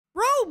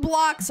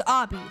Roblox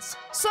obbies.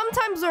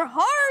 Sometimes they're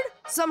hard,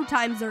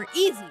 sometimes they're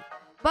easy.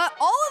 But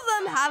all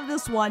of them have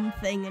this one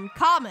thing in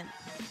common.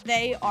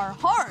 They are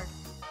hard.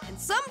 And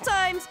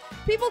sometimes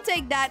people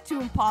take that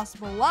to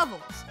impossible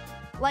levels.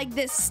 Like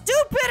this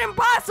stupid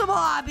impossible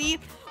obby,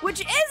 which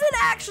isn't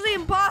actually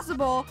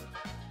impossible.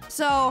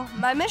 So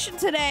my mission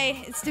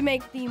today is to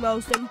make the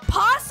most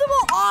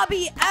impossible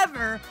obby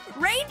ever,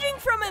 ranging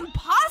from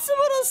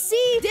impossible to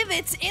see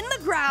divots in the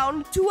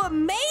ground to a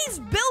maze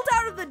built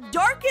out of the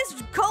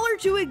darkest color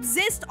to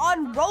exist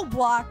on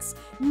Roblox,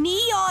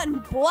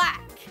 neon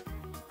black.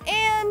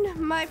 And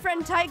my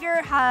friend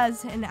Tiger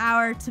has an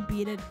hour to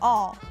beat it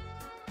all.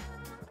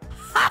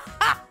 Ha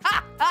ha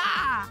ha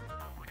ha!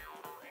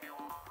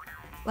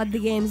 Let the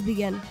games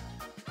begin.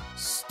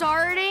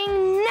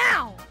 Starting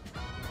now!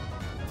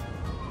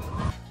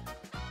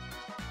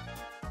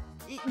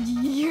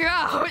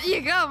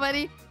 You go,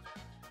 buddy.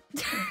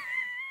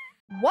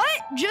 What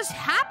just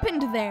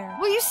happened there?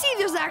 Well, you see,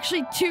 there's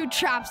actually two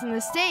traps in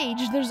the stage.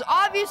 There's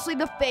obviously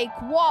the fake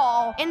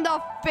wall and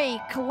the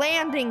fake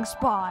landing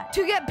spot.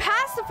 To get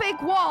past the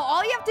fake wall,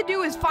 all you have to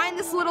do is find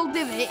this little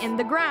divot in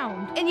the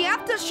ground. And you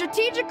have to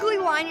strategically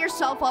line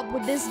yourself up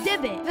with this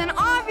divot. Then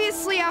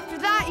obviously after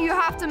that, you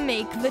have to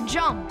make the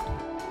jump.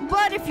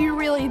 But if you're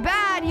really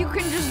bad, you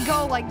can just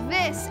go like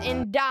this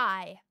and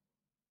die.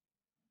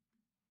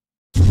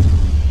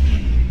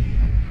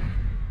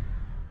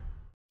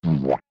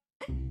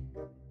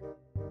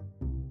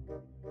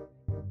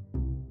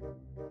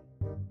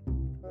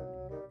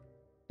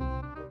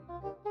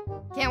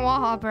 Can't wall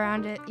hop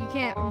around it. You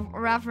can't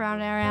wrap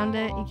around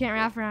it. You can't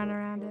wrap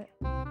around it.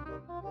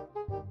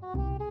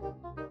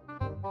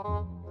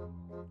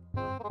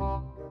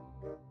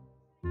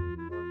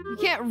 You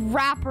can't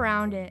wrap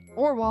around it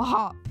or wall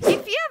hop.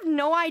 If you have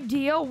no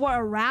idea what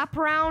a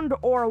wraparound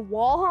or a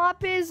wall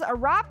hop is, a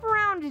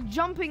wraparound is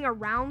jumping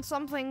around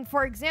something.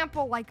 For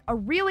example, like a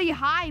really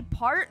high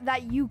part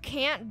that you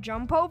can't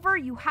jump over,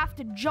 you have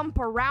to jump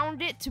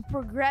around it to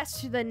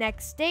progress to the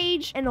next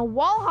stage. And a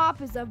wall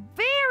hop is a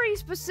very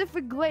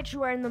specific glitch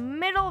where in the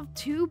middle of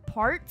two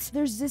parts,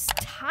 there's this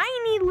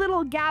tiny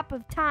little gap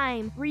of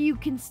time where you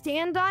can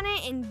stand on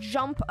it and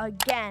jump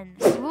again.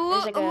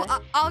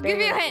 I'll give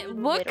you a hint.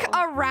 Look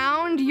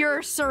around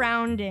your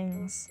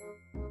surroundings.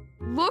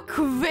 Look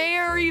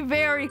very,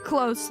 very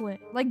closely,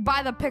 like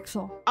by the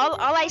pixel. All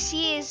I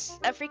see is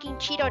a freaking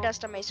Cheeto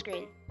dust on my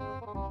screen.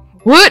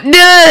 What the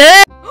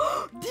heck?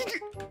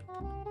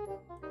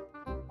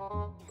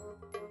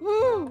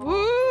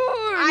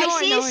 I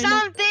see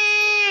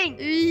something!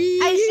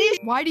 I see.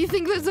 Why do you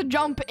think there's a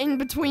jump in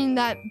between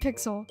that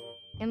pixel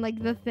and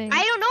like the thing?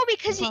 I don't know,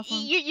 because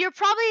you're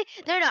probably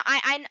no.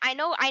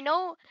 I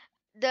know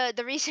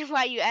the reason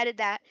why you added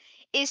that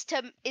is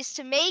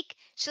to make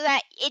so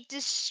that it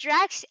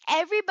distracts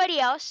everybody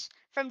else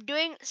from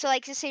doing, so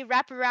like to say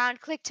wrap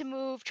around, click to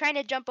move, trying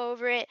to jump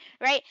over it,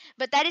 right?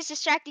 But that is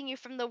distracting you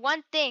from the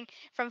one thing,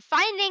 from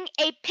finding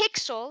a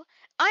pixel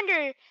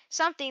under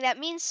something that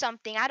means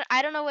something.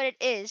 I don't know what it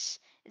is.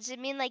 Does it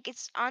mean like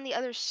it's on the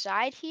other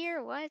side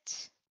here?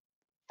 What?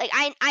 Like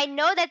I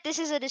know that this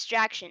is a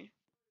distraction,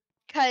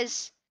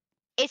 because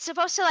it's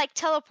supposed to like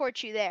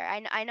teleport you there.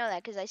 I know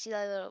that because I see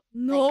that little.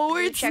 No,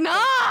 like, it's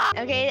not.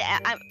 Okay,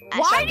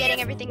 I'm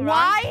getting everything wrong.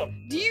 Why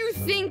do you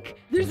think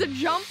there's a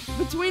jump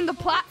between the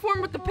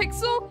platform with the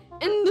pixel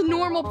and the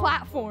normal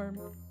platform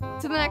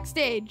to the next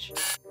stage?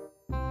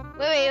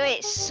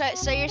 Wait.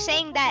 So you're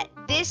saying that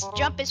this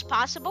jump is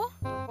possible?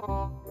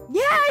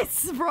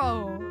 Yes,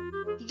 bro.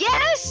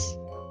 Yes.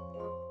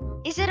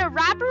 Is it a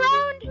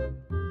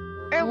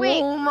wraparound? Or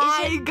wait. Oh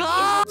my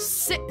God.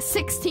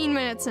 16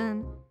 minutes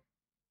in.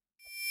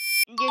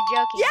 You're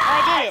joking. Yes! Oh,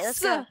 I did it. Let's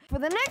go. For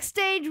the next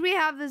stage, we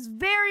have this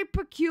very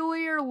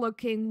peculiar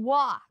looking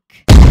walk.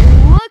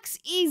 It looks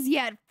easy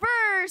at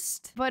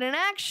first, but in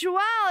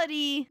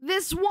actuality,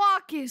 this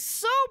walk is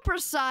so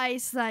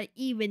precise that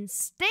even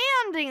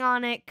standing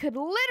on it could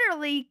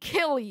literally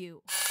kill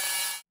you.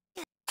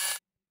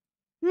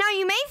 Now,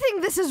 you may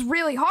think this is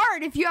really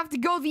hard if you have to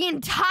go the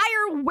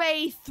entire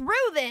way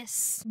through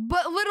this,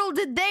 but little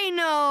did they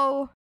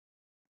know.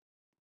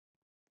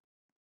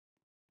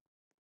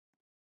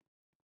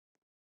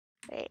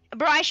 Wait.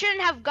 Bro, I shouldn't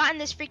have gotten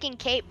this freaking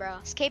cape, bro.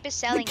 This cape is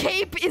selling The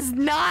cape is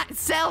not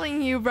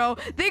selling you, bro.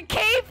 The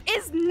cape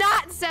is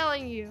not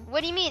selling you.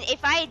 What do you mean? If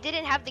I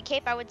didn't have the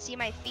cape, I would see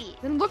my feet.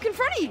 Then look in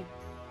front of you.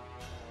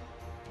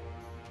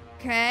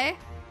 Okay.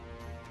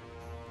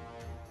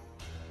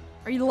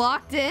 Are you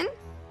locked in?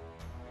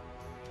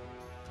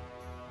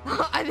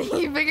 I think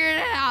you figured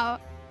it out.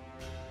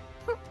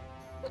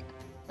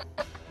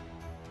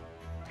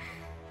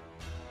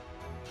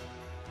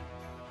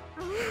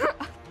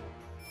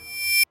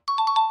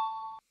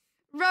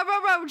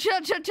 Bro,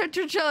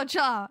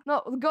 chill.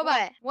 No, go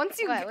back. What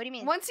do you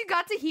mean? Once you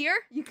got to here,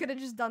 you could have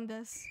just done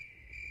this.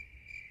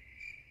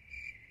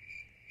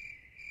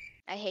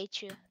 I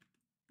hate you.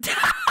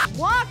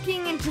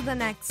 Walking into the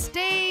next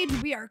stage,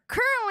 we are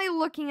currently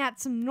looking at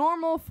some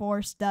normal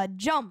 4-stud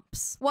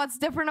jumps. What's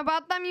different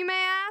about them, you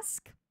may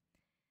ask?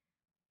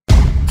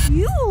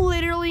 You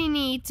literally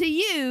need to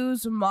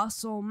use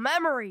muscle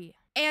memory.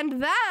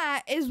 And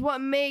that is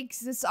what makes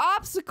this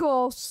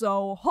obstacle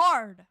so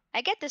hard.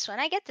 I get this one.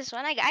 I got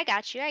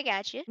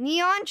you.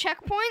 Neon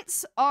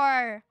checkpoints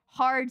are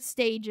hard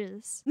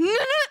stages.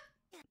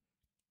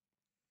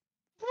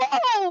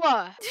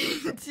 Whoa!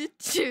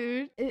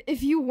 Dude,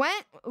 if you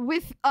went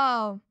with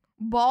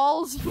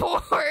balls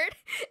forward,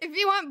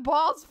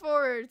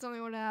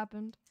 something would have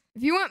happened.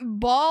 If you went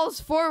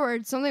balls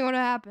forward, something would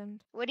have happened.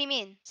 What do you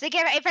mean? So like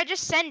if I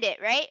just send it,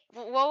 right?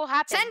 What will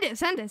happen?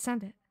 Send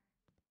it.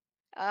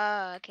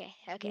 Oh, okay.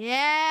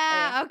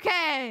 Yeah,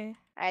 okay.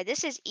 Alright,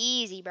 this is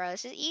easy, bro.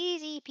 This is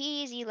easy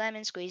peasy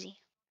lemon squeezy.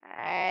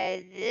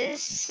 Alright,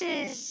 this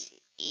is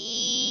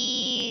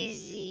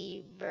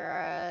easy,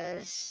 bro.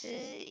 This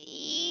is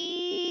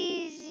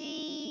easy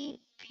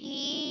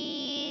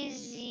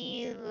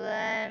peasy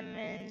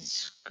lemon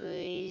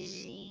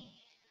squeezy.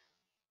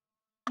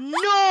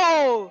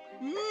 No!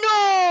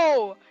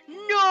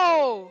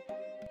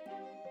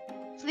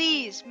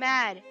 Please,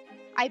 Mad.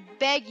 I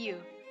beg you.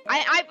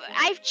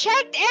 I've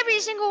checked every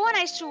single one,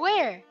 I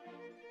swear.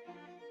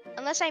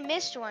 Unless I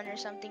missed one or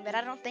something, but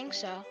I don't think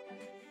so.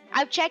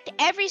 I've checked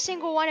every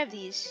single one of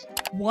these.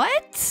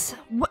 What?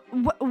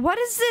 What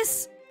is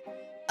this?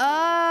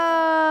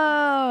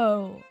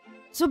 Oh.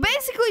 So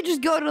basically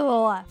just go to the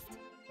left.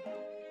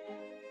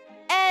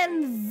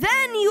 And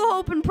then you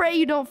hope and pray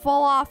you don't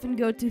fall off and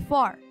go too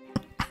far.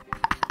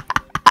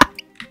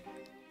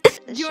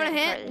 Do you want a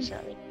hint?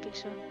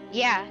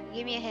 Yeah,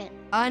 give me a hint.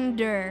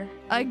 Under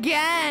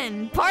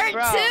again. Part 2.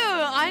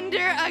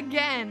 Under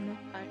again.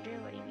 Under?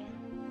 What do you mean?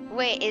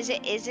 Wait, is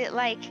it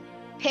like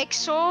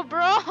Pixel,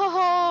 bro?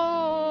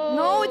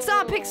 No, it's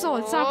not Pixel.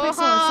 It's not Pixel.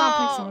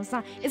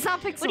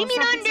 What do you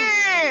mean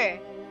under?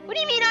 What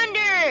do you mean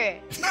under?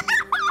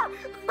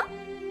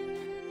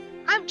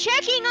 I'm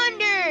checking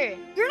under.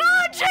 You're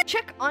not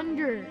check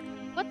under.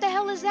 What the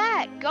hell is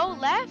that? Go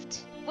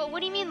left? What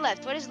do you mean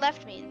left? What does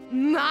left mean?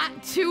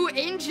 Not 2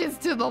 inches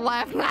to the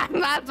left.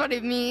 That's what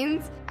it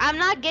means. I'm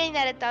not getting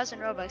that 1,000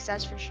 Robux,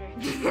 that's for sure.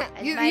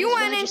 You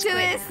went into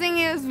this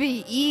thinking it was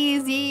be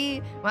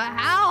easy. Well,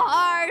 how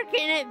hard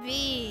can it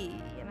be?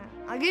 You know,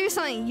 I'll give you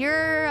something.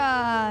 You're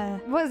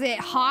was it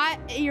hot?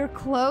 You're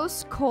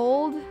close.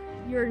 Cold?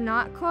 You're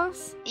not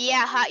close?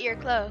 Yeah, hot, you're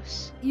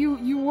close.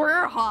 You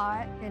were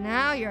hot, and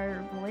now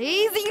you're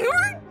blazing.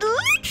 You're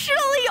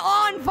literally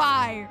on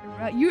fire.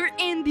 You're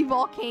in the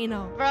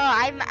volcano. Bro,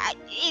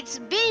 it's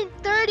been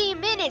 30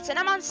 minutes, and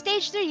I'm on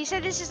stage 3. You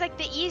said this is like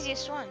the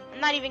easiest one.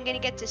 I'm not even gonna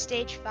get to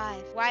stage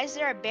 5. Why is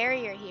there a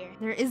barrier here?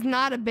 There is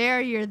not a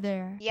barrier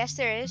there. Yes,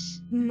 there is.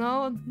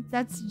 No,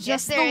 that's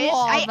just the there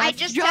wall. Is. I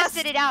just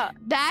tested it out.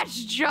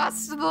 That's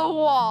just the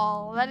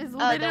wall. That is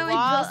literally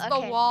just the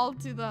wall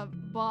to the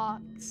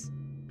box.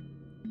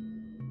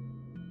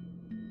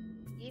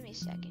 Give me a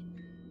second.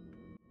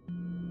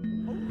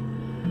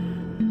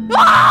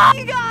 Ah,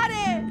 you got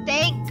it!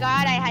 Thank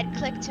God I had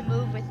click to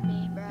move with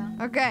me, bro.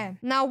 Okay,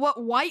 now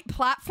what white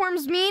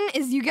platforms mean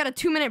is you get a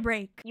 2-minute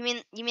break. You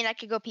mean I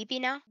could go pee-pee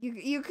now?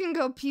 You can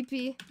go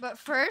pee-pee, but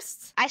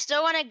first... I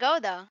still want to go,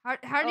 though.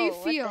 How do you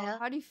feel?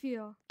 How do you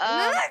feel?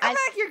 No,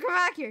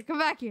 come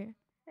back here.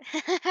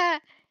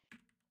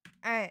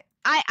 Alright.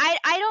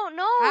 I don't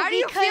know. How do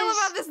you feel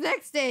about this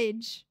next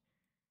stage?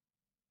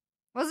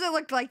 What does it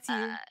look like to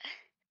you?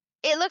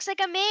 It looks like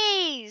a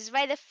maze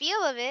by the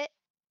feel of it,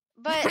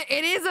 but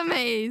it is a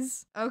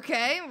maze.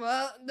 Okay,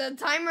 well the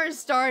timer is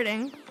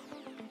starting.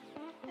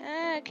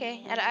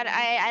 Okay,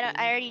 I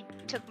already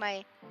took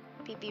my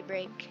pee-pee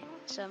break,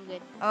 so I'm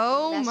good.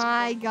 Oh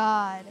my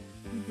God,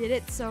 you did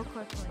it so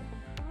quickly.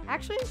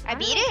 Actually, I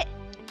beat it.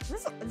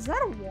 Is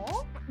that a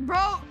wall,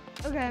 bro?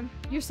 Okay,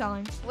 you're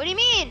selling. What do you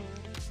mean?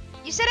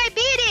 You said I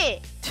beat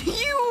it!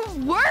 You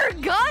were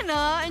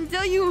gonna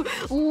until you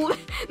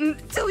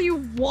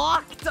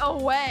walked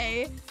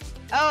away.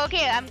 Oh,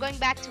 okay. I'm going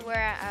back to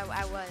where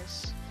I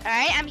was. All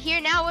right, I'm here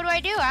now. What do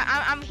I do?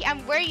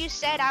 I'm where you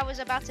said I was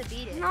about to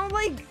beat it. No,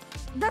 like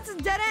that's a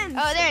dead end.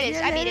 Oh, there it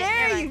is. I beat it.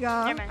 There you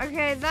go.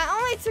 Okay, that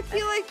only took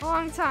you like a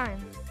long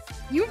time.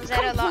 You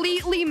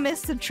completely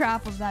missed the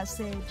trap of that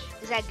stage.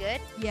 Is that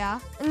good? Yeah.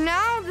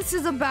 Now this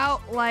is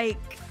about like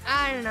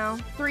I don't know,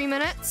 3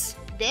 minutes.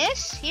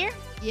 This here?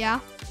 Yeah.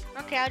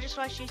 Okay, I'll just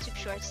watch YouTube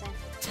Shorts then.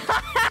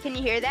 Can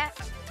you hear that?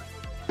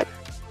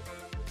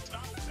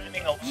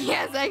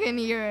 Yes, I can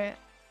hear it.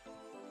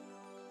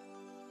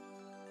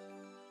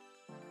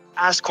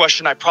 Ask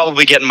question I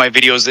probably get in my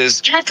videos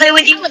is, can I play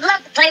with you? I would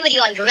love to play with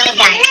you on Gorilla Guy.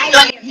 I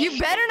love your You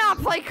better not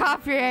play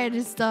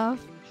copyrighted stuff.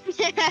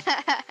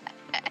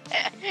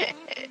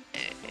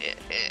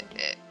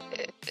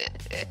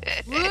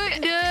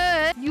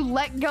 You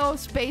let go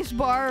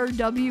spacebar or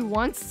W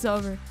once, it's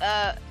over.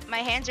 My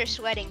hands are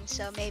sweating,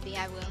 so maybe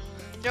I will.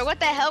 Bro, what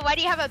the hell? Why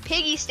do you have a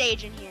piggy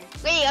stage in here?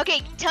 Wait,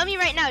 okay, tell me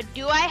right now,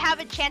 do I have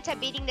a chance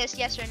at beating this,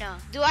 yes or no?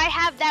 Do I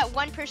have that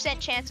 1%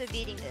 chance of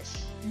beating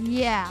this?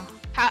 Yeah.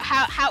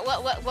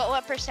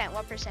 What percent?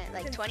 What percent?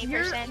 Like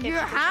 20%? You're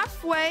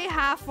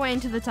halfway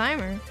into the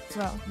timer,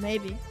 so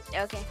maybe.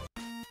 Okay.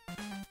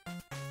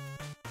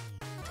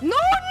 No,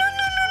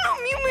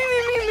 Mew.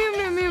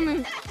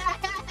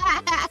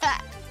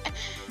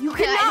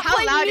 cannot How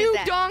play loud is New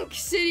that? Donk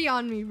City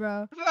on me,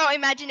 bro. Bro,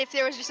 imagine if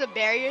there was just a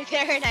barrier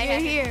there and I You're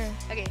had here.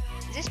 Okay,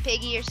 is this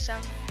piggy or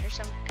some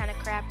kind of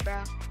crap,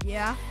 bro?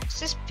 Yeah.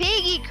 This is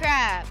piggy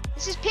crap.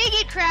 This is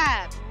piggy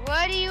crap.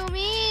 What do you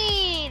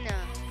mean?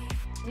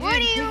 What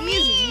do you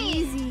Piggy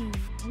is mean? easy.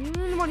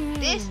 What do you mean?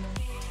 This-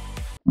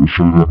 Oh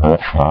my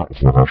god.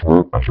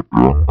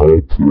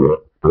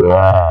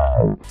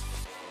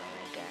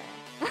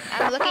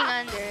 I'm looking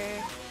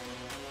under.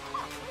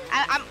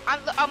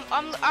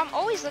 I'm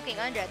always looking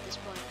under at this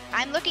point.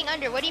 I'm looking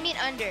under. What do you mean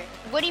under?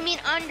 What do you mean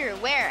under?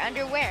 Where?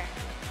 Under where?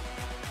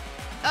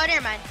 Oh,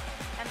 never mind.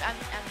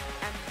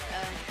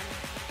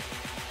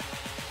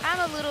 I'm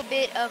a little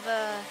bit of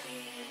a.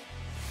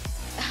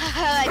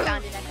 I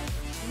found it.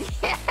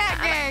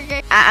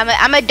 Okay.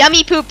 I'm a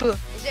dummy poo poo.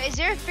 Is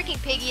there a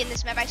freaking piggy in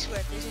this map? I swear,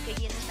 if there's a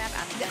piggy in this map,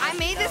 I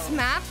made this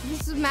map.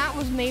 This map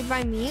was made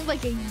by me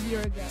like a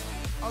year ago.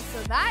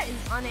 Also, that is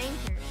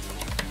unanchored.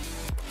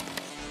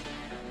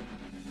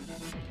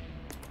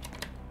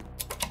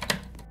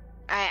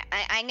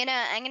 I'm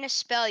gonna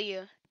spell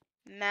you.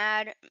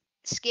 Mad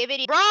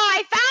skibbity. Bro,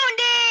 I found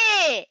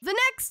it! The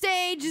next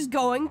stage is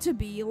going to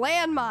be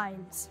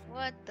landmines.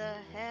 What the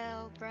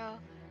hell, bro?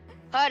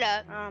 Hold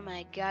up. Oh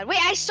my god. Wait,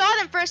 I saw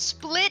them for a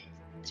splitty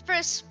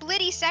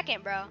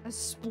second, bro. A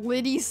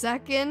splitty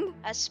second.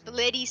 A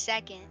splitty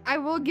second. I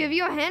will give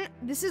you a hint.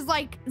 This is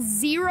like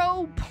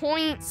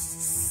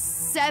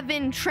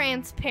 0.7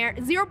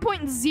 transparent,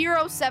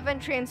 0.07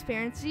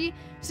 transparency,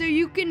 so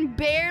you can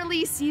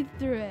barely see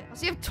through it.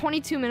 So you have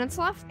 22 minutes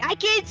left. I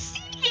can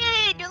see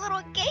it, you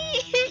little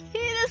gay.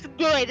 This is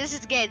gay. This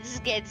is gay. This is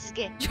gay. This is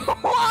gay.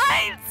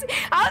 What?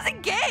 How's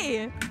it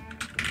gay?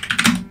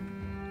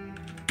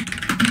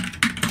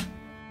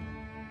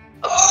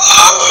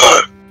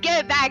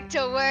 Get back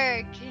to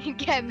work.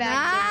 Get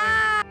back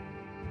to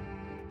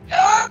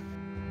work.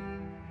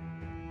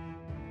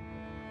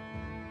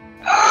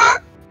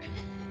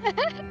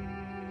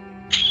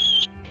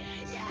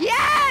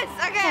 Yes!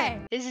 Okay.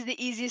 This is the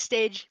easiest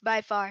stage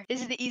by far.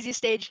 This is the easiest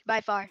stage by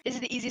far. This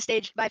is the easiest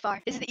stage by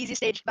far. This is the easiest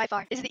stage by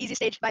far. This is the easiest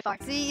stage by far.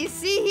 See, you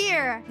see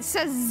here, it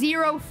says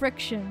 0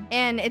 friction,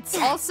 and it's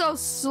also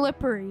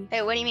slippery.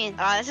 Hey, what do you mean?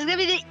 Oh, this is gonna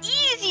be the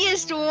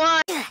easiest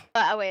one.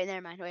 Oh, wait,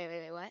 never mind.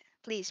 Wait, what?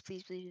 Please.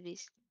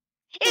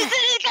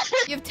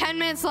 You have 10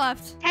 minutes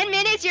left. 10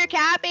 minutes, you're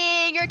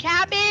capping.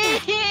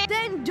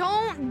 Then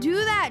don't do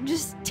that.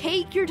 Just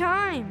take your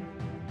time.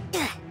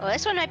 Well,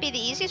 this one might be the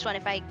easiest one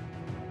if I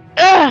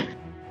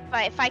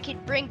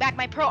could bring back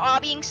my pro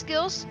obbying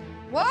skills.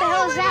 What the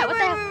hell is that? What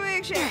the hell?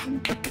 Wait.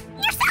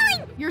 You're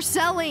selling! You're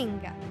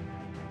selling.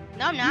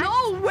 No, I'm not.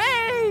 No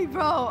way,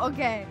 bro.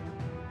 Okay.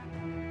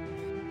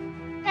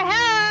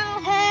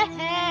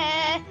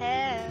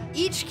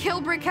 Each kill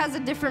brick has a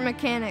different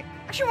mechanic.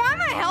 Actually, why am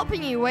I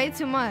helping you way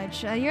too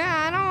much?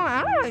 Yeah, I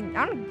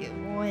don't give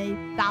away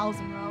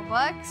 1,000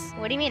 Robux.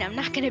 What do you mean? I'm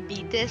not gonna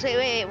beat this.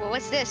 Wait. Well,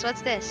 what's this?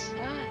 It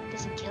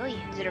doesn't kill you.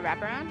 Is it a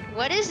wraparound?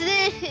 What is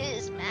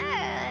this?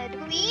 Mad,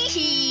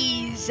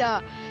 please.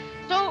 So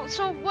what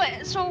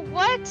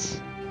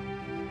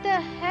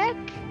the heck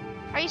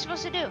are you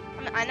supposed to do?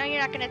 I know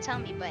you're not gonna tell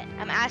me, but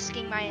I'm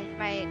asking my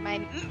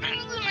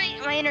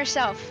inner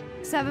self.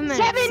 7 minutes.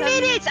 7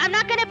 minutes! I'm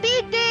not gonna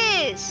beat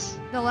this!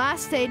 The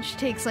last stage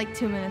takes like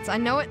 2 minutes. I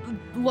know it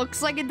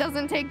looks like it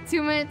doesn't take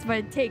 2 minutes, but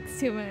it takes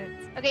 2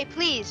 minutes. Okay,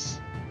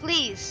 please.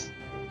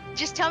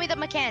 Just tell me the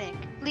mechanic,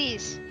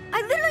 please.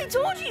 I literally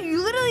told you.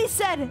 You literally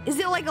said, is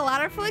it like a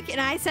ladder flick?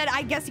 And I said,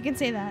 I guess you can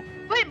say that.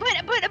 But. What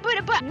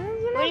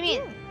do you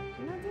mean?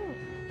 You're not doing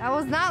it. That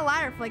was not a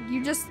ladder flick.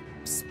 You just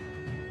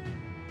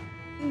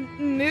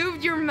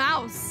moved your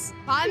mouse.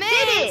 5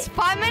 minutes.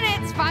 5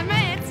 minutes. 5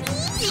 minutes.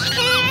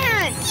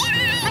 I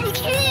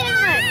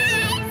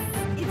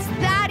can't! It's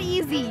that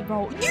easy,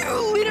 bro.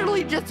 You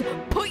literally just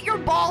put your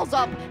balls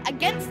up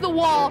against the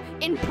wall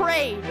and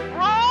prayed.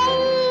 Bro,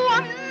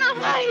 I'm not.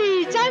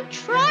 I'm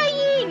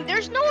trying.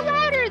 There's no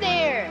ladder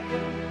there.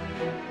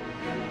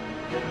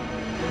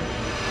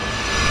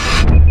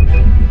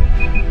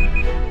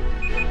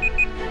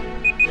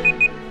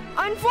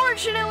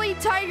 Unfortunately,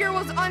 Tiger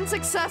was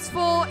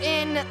unsuccessful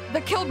in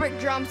the kill brick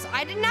jumps.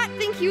 I did not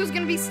think he was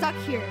gonna be stuck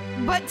here.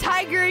 But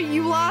Tiger,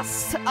 you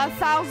lost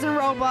 1,000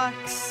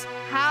 Robux.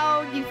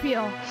 How do you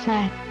feel?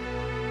 Sad.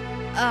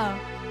 Oh.